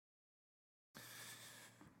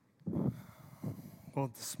Well,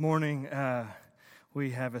 this morning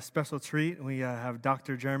we have a special treat. We have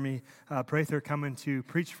Dr. Jeremy Prather coming to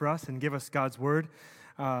preach for us and give us God's Word.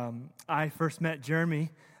 I first met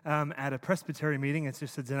Jeremy at a Presbytery meeting. It's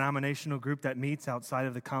just a denominational group that meets outside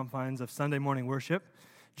of the confines of Sunday morning worship.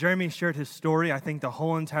 Jeremy shared his story. I think the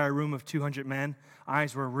whole entire room of 200 men,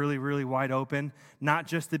 eyes were really, really wide open, not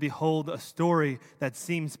just to behold a story that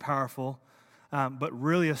seems powerful, but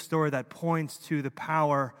really a story that points to the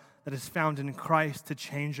power that is found in Christ to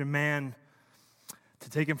change a man, to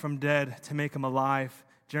take him from dead, to make him alive.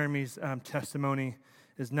 Jeremy's testimony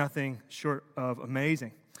is nothing short of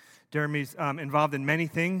amazing. Jeremy's involved in many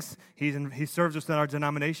things. He serves us in our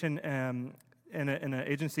denomination in an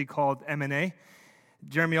agency called M&A.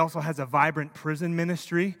 Jeremy also has a vibrant prison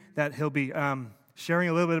ministry that he'll be sharing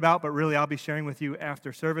a little bit about, but really I'll be sharing with you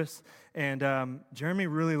after service. And Jeremy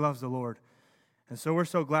really loves the Lord. And so we're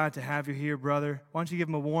so glad to have you here, brother. Why don't you give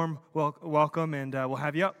him a warm welcome, and we'll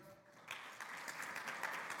have you up.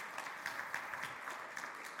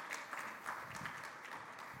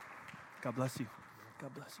 God bless you.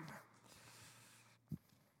 God bless you, man.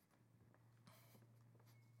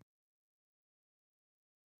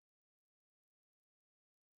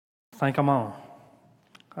 I think I'm on.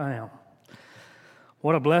 I am.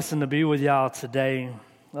 What a blessing to be with y'all today.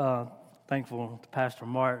 Thankful to Pastor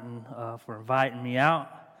Martin for inviting me out.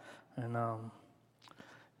 And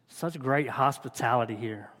such great hospitality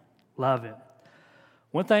here. Love it.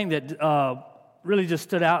 One thing that really just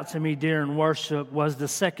stood out to me during worship was the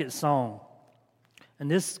second song. And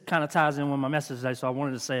this kind of ties in with my message today, so I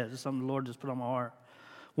wanted to say it. It's something the Lord just put on my heart.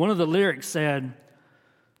 One of the lyrics said,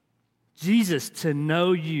 Jesus, to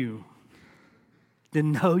know you, to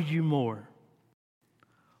know you more.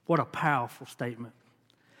 What a powerful statement.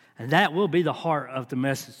 And that will be the heart of the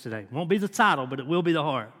message today. Won't be the title, but it will be the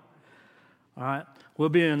heart. All right? We'll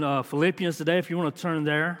be in Philippians today. If you want to turn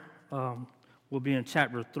there, we'll be in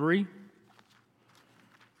chapter 3.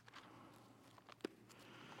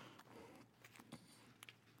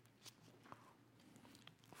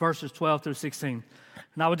 Verses 12 through 16.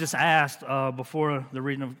 And I would just ask, before the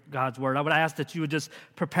reading of God's Word, I would ask that you would just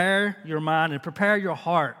prepare your mind and prepare your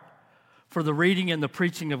heart for the reading and the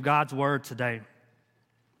preaching of God's Word today.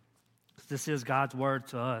 This is God's Word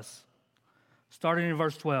to us. Starting in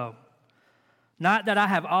verse 12. Not that I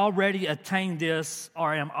have already attained this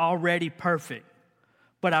or am already perfect,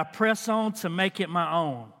 but I press on to make it my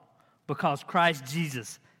own, because Christ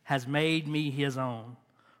Jesus has made me his own.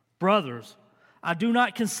 Brothers, I do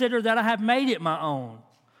not consider that I have made it my own,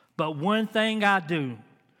 but one thing I do,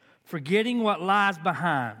 forgetting what lies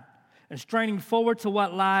behind and straining forward to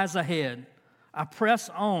what lies ahead, I press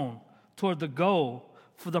on toward the goal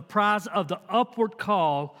for the prize of the upward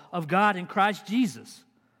call of God in Christ Jesus.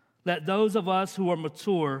 Let those of us who are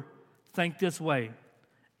mature think this way.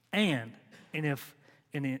 And if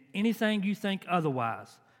in anything you think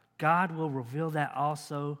otherwise, God will reveal that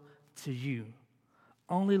also to you.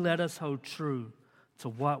 Only let us hold true to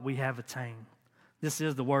what we have attained. This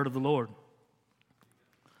is the word of the Lord.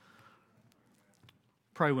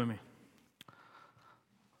 Pray with me.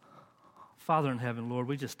 Father in heaven, Lord,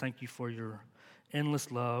 we just thank you for your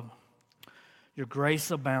endless love. Your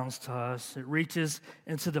grace abounds to us. It reaches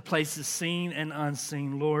into the places seen and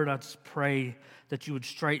unseen. Lord, I just pray that you would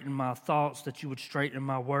straighten my thoughts, that you would straighten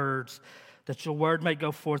my words, that your word may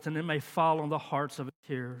go forth and it may fall on the hearts of its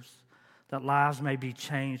hearers, that lives may be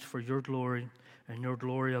changed for your glory and your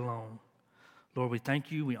glory alone. Lord, we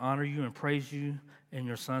thank you, we honor you, and praise you in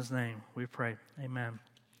your Son's name. We pray. Amen.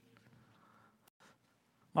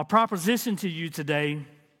 My proposition to you today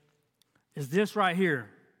is this right here.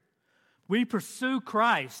 We pursue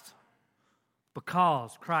Christ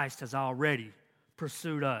because Christ has already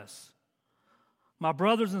pursued us. My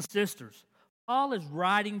brothers and sisters, Paul is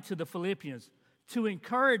writing to the Philippians to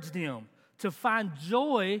encourage them to find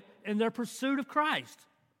joy in their pursuit of Christ.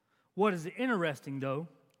 What is interesting, though,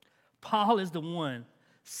 Paul is the one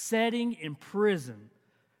sitting in prison,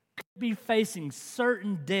 could be facing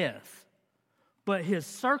certain death, but his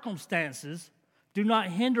circumstances do not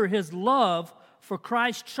hinder his love for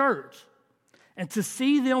Christ's church and to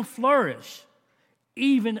see them flourish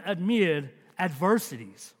even amid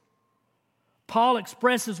adversities. Paul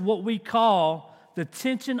expresses what we call the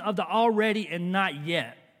tension of the already and not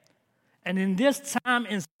yet. And in this time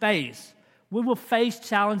and space, we will face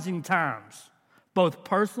challenging times, both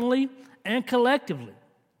personally and collectively.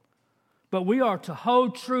 But we are to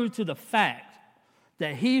hold true to the fact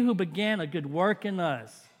that he who began a good work in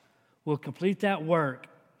us will complete that work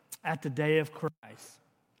at the day of Christ.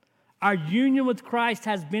 Our union with Christ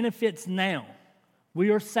has benefits now. We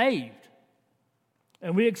are saved.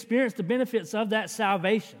 And we experience the benefits of that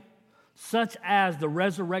salvation, such as the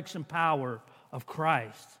resurrection power of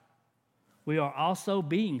Christ. We are also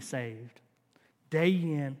being saved day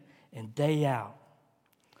in and day out.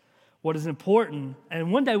 What is important,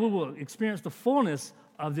 and one day we will experience the fullness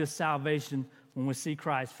of this salvation when we see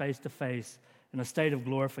Christ face to face in a state of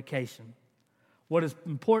glorification. What is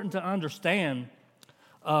important to understand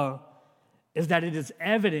is that it is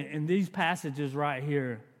evident in these passages right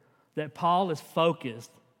here that Paul is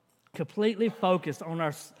completely focused on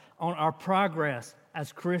our progress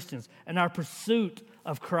as Christians and our pursuit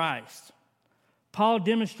of Christ. Paul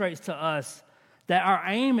demonstrates to us that our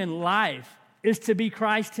aim in life is to be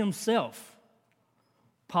Christ himself.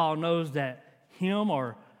 Paul knows that him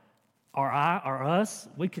or I or us,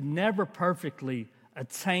 we can never perfectly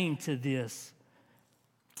attain to this.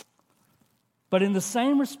 But in the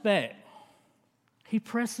same respect, he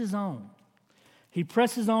presses on. He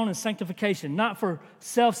presses on in sanctification, not for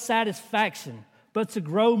self-satisfaction, but to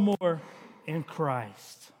grow more in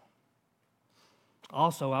Christ.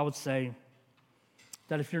 Also, I would say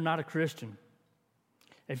that if you're not a Christian,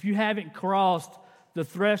 if you haven't crossed the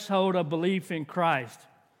threshold of belief in Christ,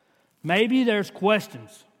 maybe there's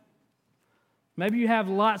questions. Maybe you have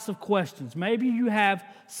lots of questions. Maybe you have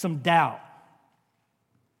some doubt.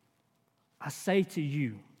 I say to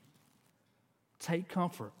you, take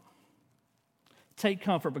comfort. Take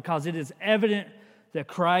comfort because it is evident that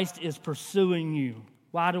Christ is pursuing you.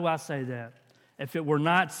 Why do I say that? If it were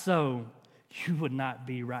not so, you would not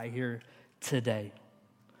be right here today.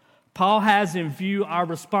 Paul has in view our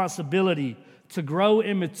responsibility to grow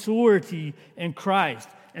in maturity in Christ,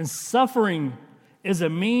 and suffering is a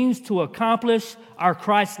means to accomplish our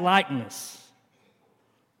Christ-likeness.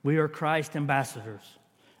 We are Christ ambassadors,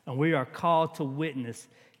 and we are called to witness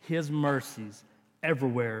his mercies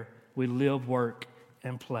everywhere we live, work,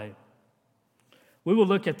 and play. We will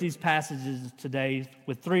look at these passages today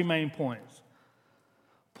with three main points.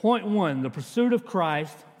 Point 1, the pursuit of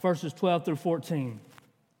Christ, verses 12 through 14.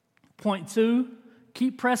 Point 2,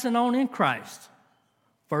 keep pressing on in Christ,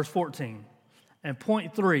 verse 14. And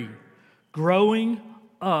point 3, growing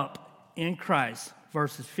up in Christ,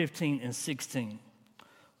 verses 15 and 16.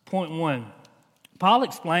 Point 1, Paul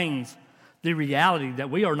explains the reality that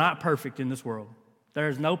we are not perfect in this world. There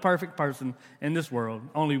is no perfect person in this world.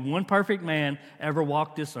 Only one perfect man ever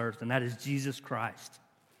walked this earth, and that is Jesus Christ.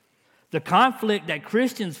 The conflict that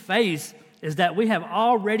Christians face is that we have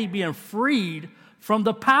already been freed from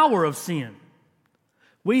the power of sin.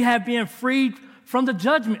 We have been freed from the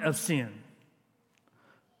judgment of sin,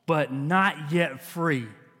 but not yet free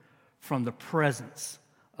from the presence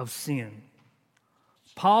of sin.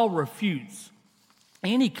 Paul refutes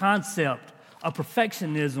any concept of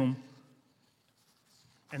perfectionism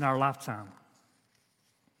in our lifetime.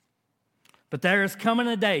 But there is coming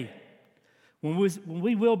a day when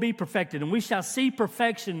we will be perfected, and we shall see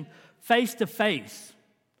perfection face to face.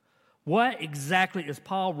 What exactly is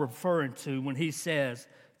Paul referring to when he says,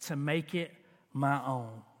 to make it my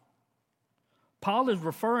own? Paul is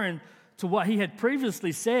referring to what he had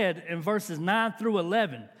previously said in verses 9 through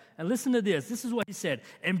 11. And listen to this. This is what he said.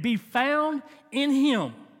 And be found in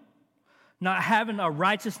him, not having a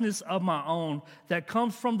righteousness of my own that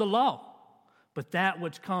comes from the law, but that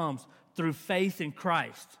which comes through faith in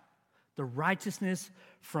Christ, the righteousness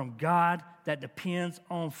from God that depends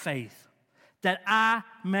on faith, that I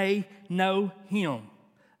may know him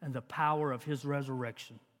and the power of his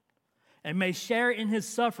resurrection, and may share in his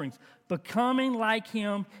sufferings, becoming like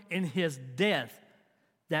him in his death,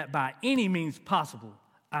 that by any means possible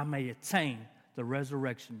I may attain the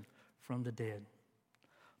resurrection from the dead.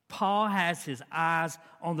 Paul has his eyes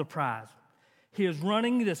on the prize. He is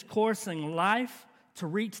running this course in life to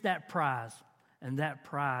reach that prize, and that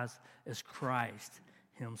prize is Christ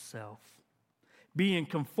himself. Being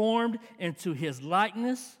conformed into his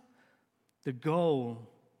likeness, the goal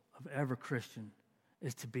of every Christian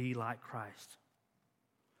is to be like Christ.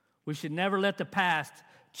 We should never let the past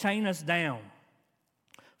chain us down,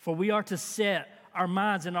 for we are to set our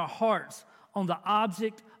minds and our hearts on the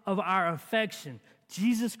object of our affection,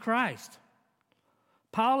 Jesus Christ.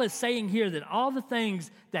 Paul is saying here that all the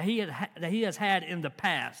things that he has had in the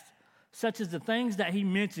past, such as the things that he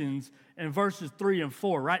mentions in verses 3 and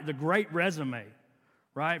 4, right? The great resume,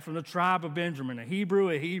 right? From the tribe of Benjamin, a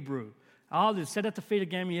Hebrew. All this, set at the feet of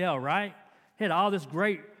Gamaliel, right? He had all this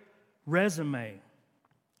great resume.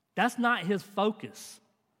 That's not his focus.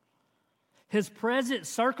 His present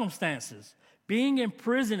circumstances, being in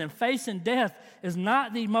prison and facing death, is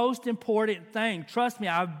not the most important thing. Trust me,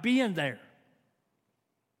 I've been there.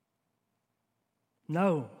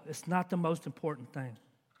 No, it's not the most important thing.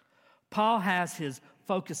 Paul has his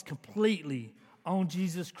focus completely on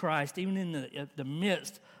Jesus Christ, even in the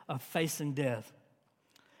midst of facing death.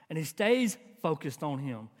 And he stays focused on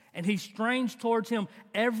him. And he strains towards him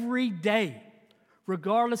every day,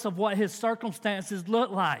 regardless of what his circumstances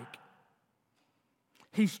look like.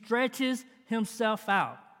 He stretches himself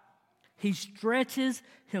out. He stretches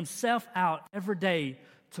himself out every day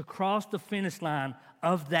to cross the finish line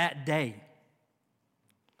of that day,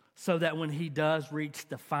 so that when he does reach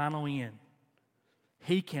the final end,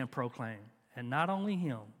 he can proclaim. And not only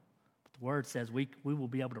him, but the word says we will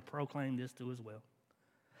be able to proclaim this too as well.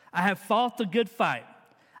 I have fought the good fight.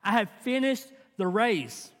 I have finished the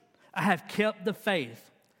race. I have kept the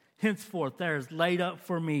faith. Henceforth there is laid up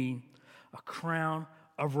for me a crown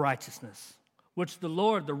of righteousness, which the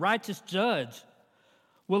Lord, the righteous judge,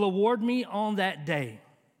 will award me on that day,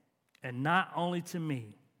 and not only to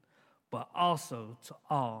me, but also to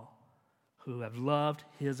all who have loved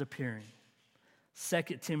his appearing. 2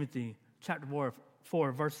 Timothy chapter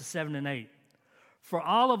 4, verses 7 and 8. For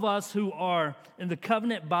all of us who are in the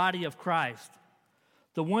covenant body of Christ,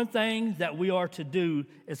 the one thing that we are to do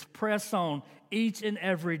is press on each and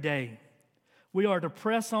every day. We are to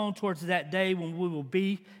press on towards that day when we will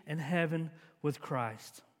be in heaven with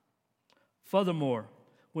Christ. Furthermore,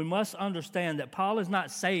 we must understand that Paul is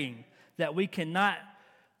not saying that we cannot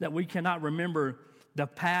remember the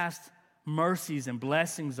past mercies and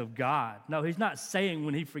blessings of God. No, he's not saying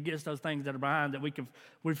when he forgets those things that are behind that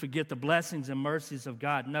we forget the blessings and mercies of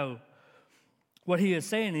God. No. What he is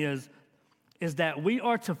saying is that we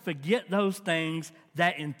are to forget those things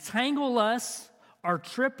that entangle us or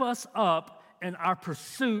trip us up in our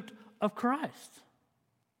pursuit of Christ.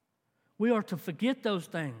 We are to forget those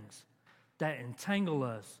things that entangle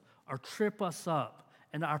us or trip us up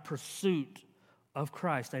in our pursuit of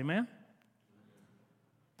Christ. Amen?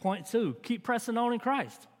 Point 2, keep pressing on in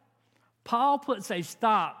Christ. Paul puts a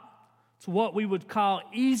stop to what we would call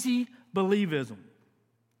easy believism.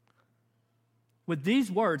 With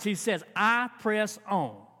these words, he says, I press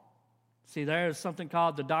on. See, there is something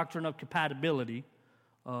called the doctrine of compatibility,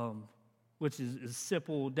 which is a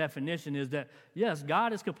simple definition, is that, yes,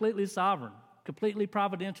 God is completely sovereign, completely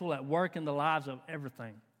providential at work in the lives of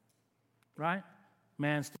everything, right?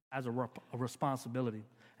 Man still has a responsibility.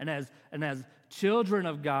 And as children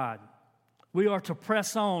of God, we are to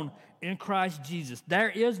press on in Christ Jesus. There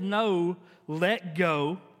is no let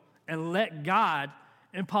go and let God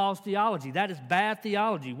in Paul's theology. That is bad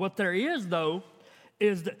theology. What there is, though,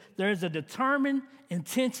 is that there is a determined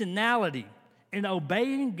intentionality in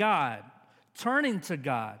obeying God, turning to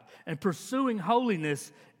God, and pursuing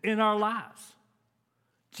holiness in our lives.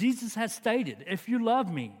 Jesus has stated, if you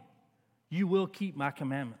love me, you will keep my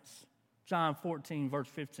commandments. John 14, verse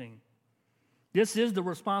 15. This is the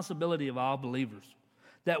responsibility of all believers,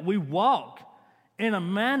 that we walk in a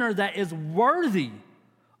manner that is worthy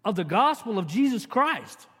of the gospel of Jesus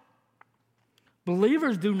Christ.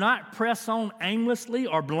 Believers do not press on aimlessly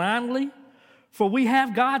or blindly, for we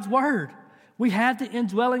have God's word. We have the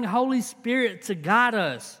indwelling Holy Spirit to guide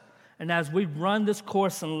us. And as we run this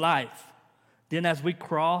course in life, then as we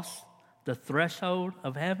cross the threshold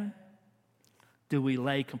of heaven, do we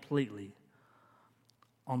lay completely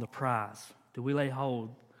on the prize? Do we lay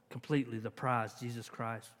hold completely the prize, Jesus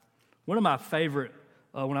Christ? One of my favorite,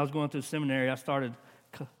 when I was going through seminary, I started,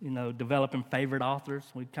 developing favorite authors.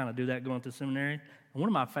 We kind of do that going through seminary. And one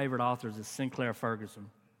of my favorite authors is Sinclair Ferguson.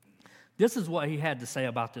 This is what he had to say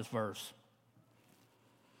about this verse.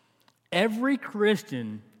 Every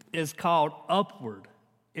Christian is called upward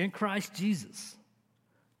in Christ Jesus,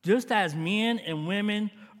 just as men and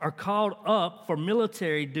women are called up for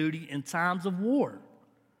military duty in times of war.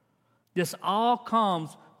 This all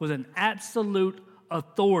comes with an absolute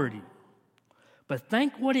authority. But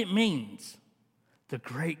think what it means. The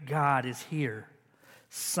great God is here,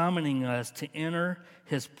 summoning us to enter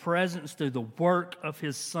his presence through the work of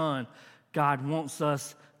his Son. God wants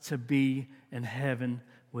us to be in heaven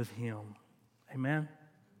with him. Amen?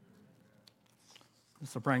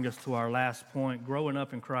 This will bring us to our last point, growing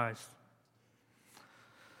up in Christ.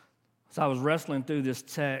 As I was wrestling through this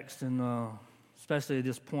text, and especially at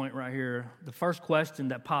this point right here, the first question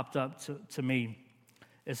that popped up to me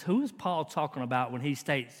is, who is Paul talking about when he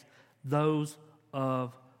states, those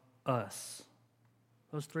of us?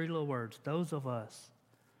 Those three little words, those of us.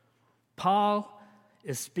 Paul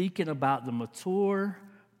is speaking about the mature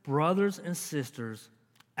brothers and sisters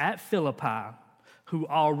at Philippi who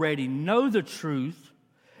already know the truth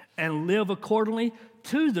and live accordingly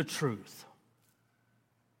to the truth.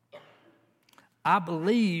 I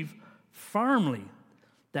believe firmly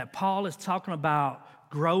that Paul is talking about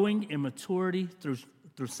growing in maturity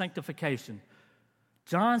through sanctification.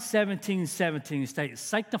 John 17:17 states,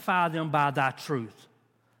 sanctify them by thy truth.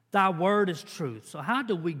 Thy word is truth. So how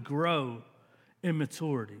do we grow in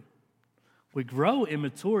maturity? We grow in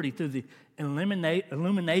maturity through the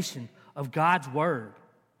illumination of God's word.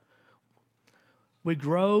 We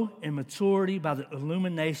grow in maturity by the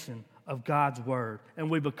illumination of God's word.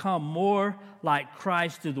 And we become more like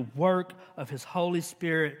Christ through the work of his Holy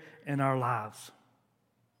Spirit in our lives.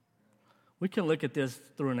 We can look at this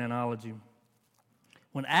through an analogy.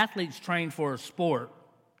 When athletes train for a sport,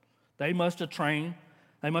 they must train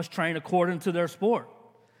according to their sport.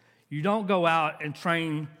 You don't go out and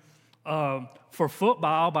train for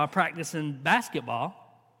football by practicing basketball.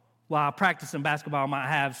 While practicing basketball might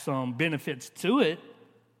have some benefits to it,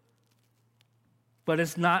 but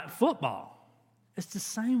it's not football. It's the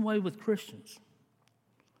same way with Christians.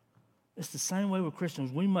 It's the same way with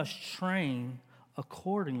Christians. We must train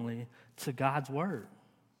accordingly to God's word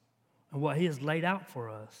and what he has laid out for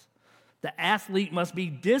us. The athlete must be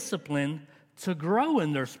disciplined to grow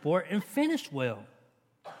in their sport and finish well.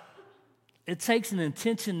 It takes an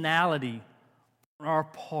intentionality on our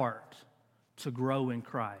part to grow in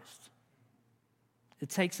Christ. It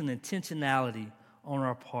takes an intentionality on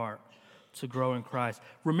our part to grow in Christ.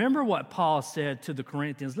 Remember what Paul said to the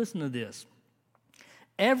Corinthians. Listen to this.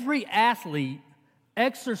 Every athlete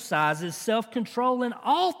exercises self-control in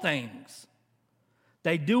all things.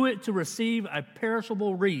 They do it to receive a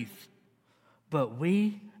perishable wreath, but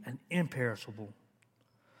we an imperishable.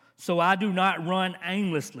 So I do not run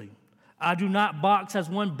aimlessly. I do not box as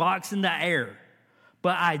one boxes in the air,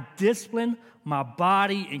 but I discipline my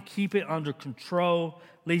body and keep it under control,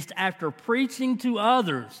 lest after preaching to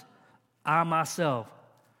others, I myself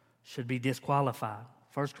should be disqualified.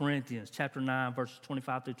 1 Corinthians chapter 9, verses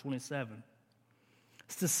 25 through 27.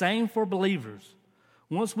 It's the same for believers.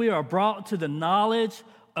 Once we are brought to the knowledge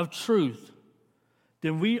of truth,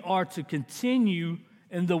 then we are to continue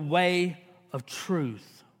in the way of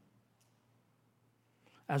truth.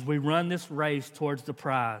 As we run this race towards the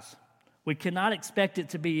prize, we cannot expect it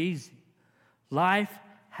to be easy. Life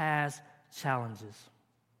has challenges.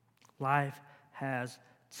 Life has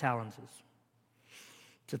challenges.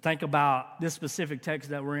 To think about this specific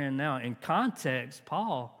text that we're in now, in context,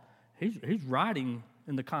 Paul, he's writing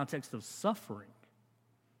in the context of suffering.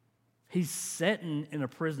 He's sitting in a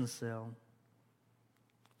prison cell,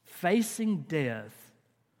 facing death,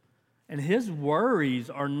 and his worries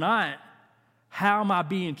are not, how am I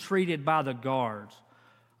being treated by the guards?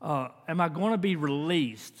 Am I going to be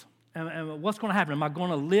released? And what's going to happen? Am I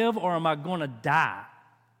going to live or am I going to die?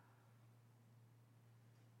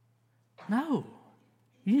 No.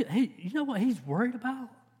 You know what he's worried about?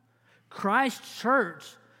 Christ's church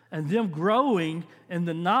and them growing in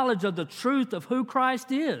the knowledge of the truth of who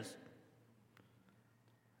Christ is.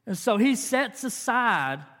 And so he sets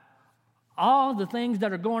aside all the things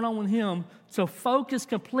that are going on with him to focus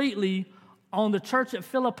completely on the church at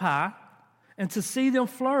Philippi and to see them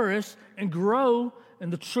flourish and grow in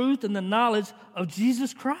the truth and the knowledge of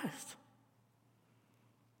Jesus Christ.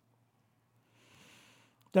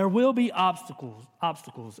 There will be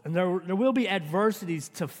obstacles, and there will be adversities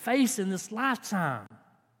to face in this lifetime.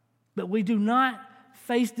 But we do not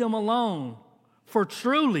face them alone, for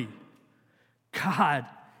truly, God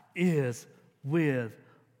is with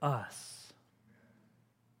us.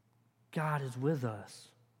 God is with us.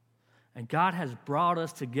 And God has brought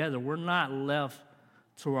us together. We're not left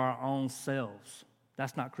to our own selves.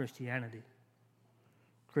 That's not Christianity.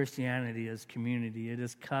 Christianity is community. It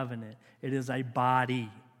is covenant. It is a body.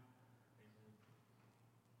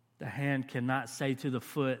 The hand cannot say to the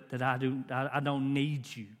foot that I don't need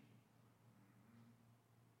you.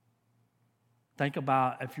 Think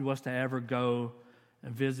about if you was to ever go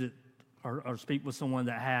and visit or speak with someone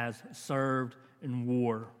that has served in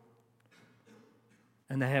war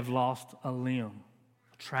and they have lost a limb,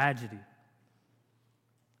 a tragedy.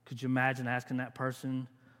 Could you imagine asking that person,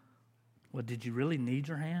 well, did you really need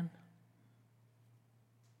your hand?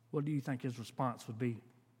 What do you think his response would be?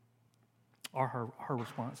 Or her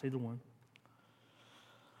response, either one.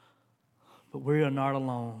 But we are not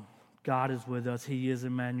alone. God is with us. He is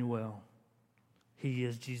Emmanuel. He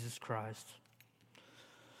is Jesus Christ.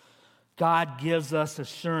 God gives us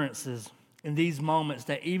assurances in these moments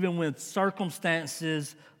that even when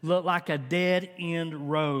circumstances look like a dead-end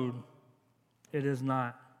road, it is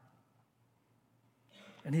not.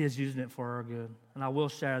 And he is using it for our good. And I will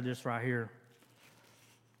share this right here.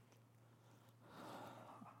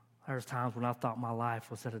 There's times when I thought my life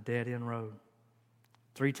was at a dead-end road.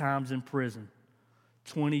 3 times in prison.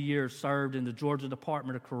 20 years served in the Georgia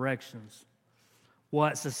Department of Corrections.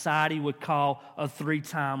 what society would call a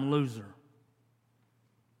 3-time loser.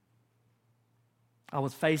 I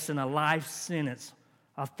was facing a life sentence.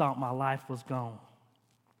 I thought my life was gone.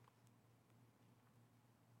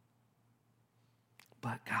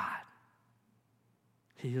 But God,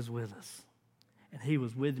 He is with us. And He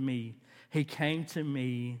was with me. He came to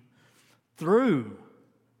me through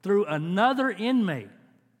another inmate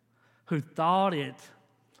who thought it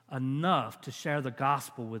enough to share the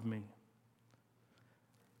gospel with me.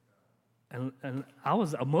 And I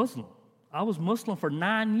was a Muslim. I was Muslim for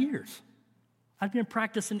 9 years. I've been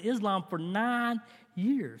practicing Islam for 9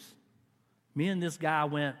 years. Me and this guy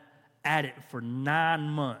went at it for 9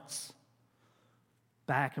 months.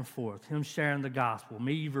 Back and forth. Him sharing the gospel.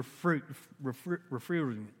 Me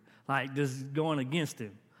refuting it. Like just going against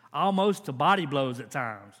him. Almost to body blows at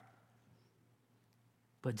times.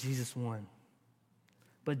 But Jesus won.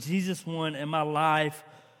 But Jesus won, and my life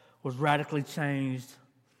was radically changed.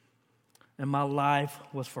 And my life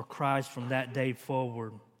was for Christ from that day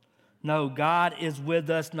forward. No, God is with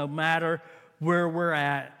us no matter where we're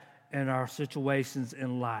at in our situations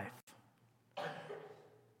in life.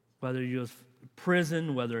 Whether you're in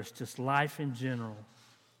prison, whether it's just life in general,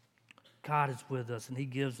 God is with us, and He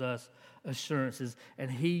gives us assurances, and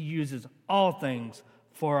He uses all things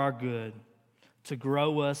for our good, to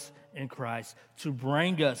grow us in Christ, to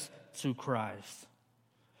bring us to Christ.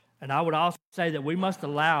 And I would also say that we must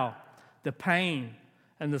allow the pain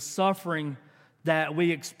and the suffering that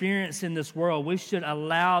we experience in this world, we should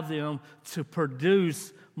allow them to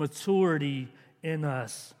produce maturity in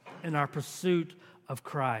us, in our pursuit of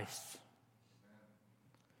Christ.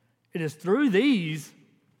 It is through these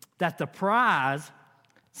that the prize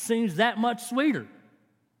seems that much sweeter.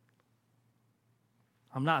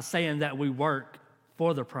 I'm not saying that we work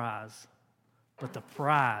for the prize, but the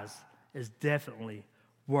prize is definitely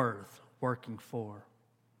worth working for.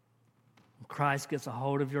 When Christ gets a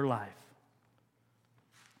hold of your life,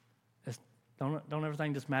 don't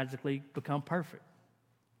everything just magically become perfect.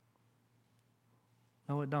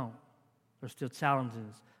 No, it don't. There's still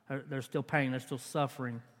challenges. There's still pain. There's still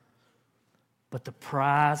suffering. But the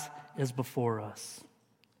prize is before us.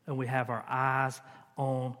 And we have our eyes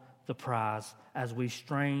on the prize as we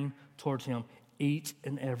strain towards Him each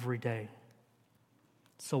and every day.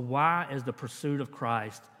 So why is the pursuit of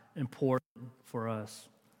Christ important for us?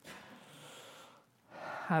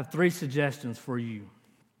 I have 3 suggestions for you.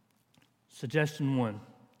 Suggestion 1.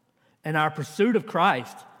 In our pursuit of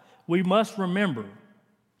Christ, we must remember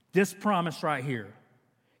this promise right here.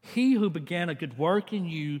 He who began a good work in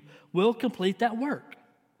you will complete that work.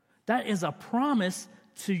 That is a promise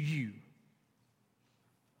to you.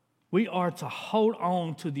 We are to hold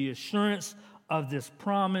on to the assurance of this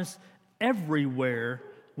promise everywhere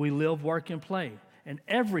we live, work, and play, in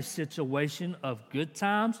every situation of good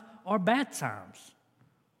times or bad times.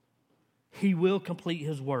 He will complete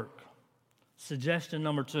His work. Suggestion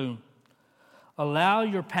number 2. Allow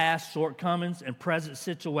your past shortcomings and present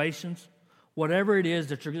situations, whatever it is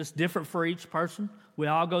that you're just different for each person. We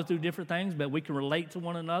all go through different things, but we can relate to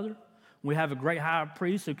one another. We have a great high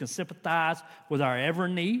priest who can sympathize with our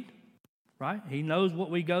every need, right? He knows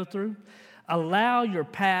what we go through. Allow your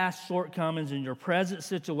past shortcomings and your present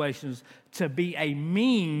situations to be a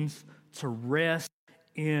means to rest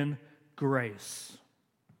in grace.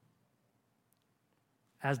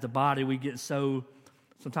 As the body,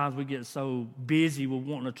 sometimes we get so busy, we're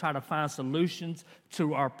wanting to try to find solutions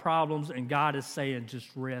to our problems, and God is saying, just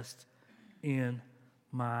rest in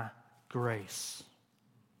my grace.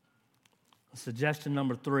 Suggestion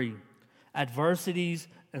number 3, adversities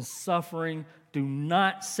and suffering do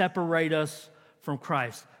not separate us from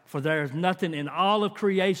Christ, for there is nothing in all of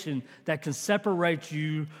creation that can separate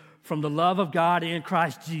you from the love of God in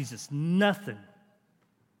Christ Jesus. Nothing.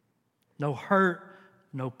 No hurt,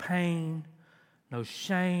 no pain, no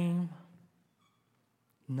shame.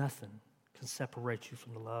 Nothing can separate you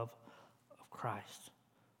from the love of Christ.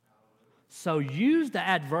 So use the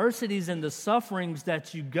adversities and the sufferings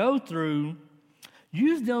that you go through,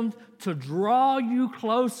 use them to draw you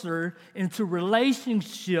closer into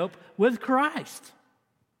relationship with Christ.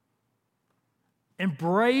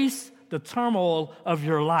 Embrace the turmoil of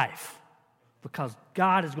your life, because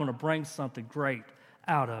God is going to bring something great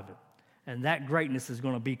out of it. And that greatness is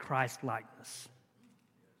going to be Christ-likeness.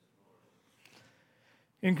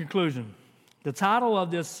 In conclusion, the title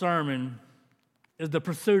of this sermon is The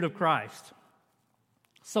Pursuit of Christ.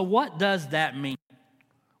 So what does that mean?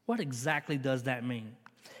 What exactly does that mean?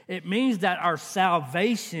 It means that our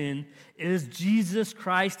salvation is Jesus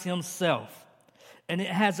Christ Himself. And it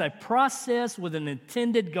has a process with an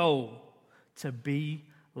intended goal to be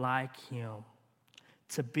like Him.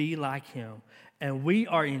 to be like him, and we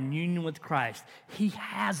are in union with Christ, he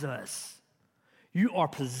has us. You are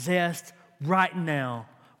possessed right now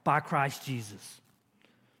by Christ Jesus.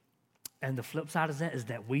 And the flip side of that is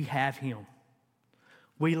that we have him.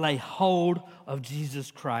 We lay hold of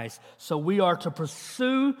Jesus Christ. So we are to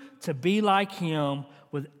pursue to be like him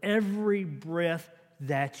with every breath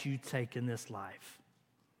that you take in this life.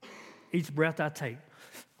 Each breath I take,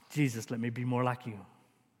 Jesus, let me be more like you.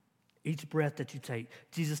 Each breath that you take,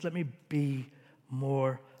 Jesus, let me be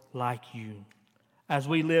more like you. As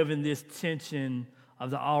we live in this tension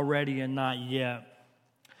of the already and not yet,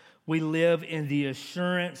 we live in the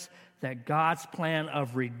assurance that God's plan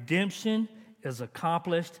of redemption is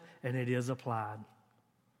accomplished and it is applied.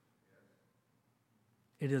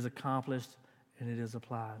 It is accomplished and it is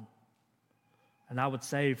applied. And I would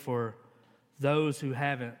say for those who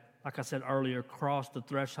haven't, like I said earlier, crossed the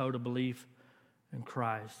threshold of belief in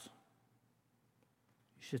Christ,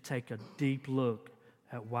 you should take a deep look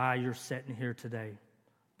at why you're sitting here today.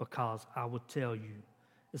 Because I will tell you,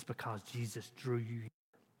 it's because Jesus drew you here,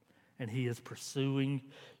 and he is pursuing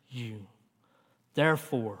you.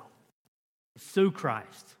 Therefore, pursue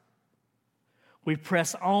Christ. We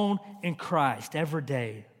press on in Christ every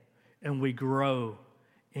day, and we grow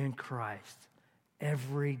in Christ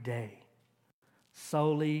every day.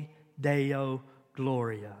 Soli Deo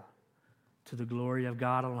Gloria, to the glory of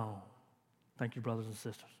God alone. Thank you, brothers and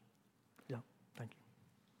sisters. Yeah, thank you.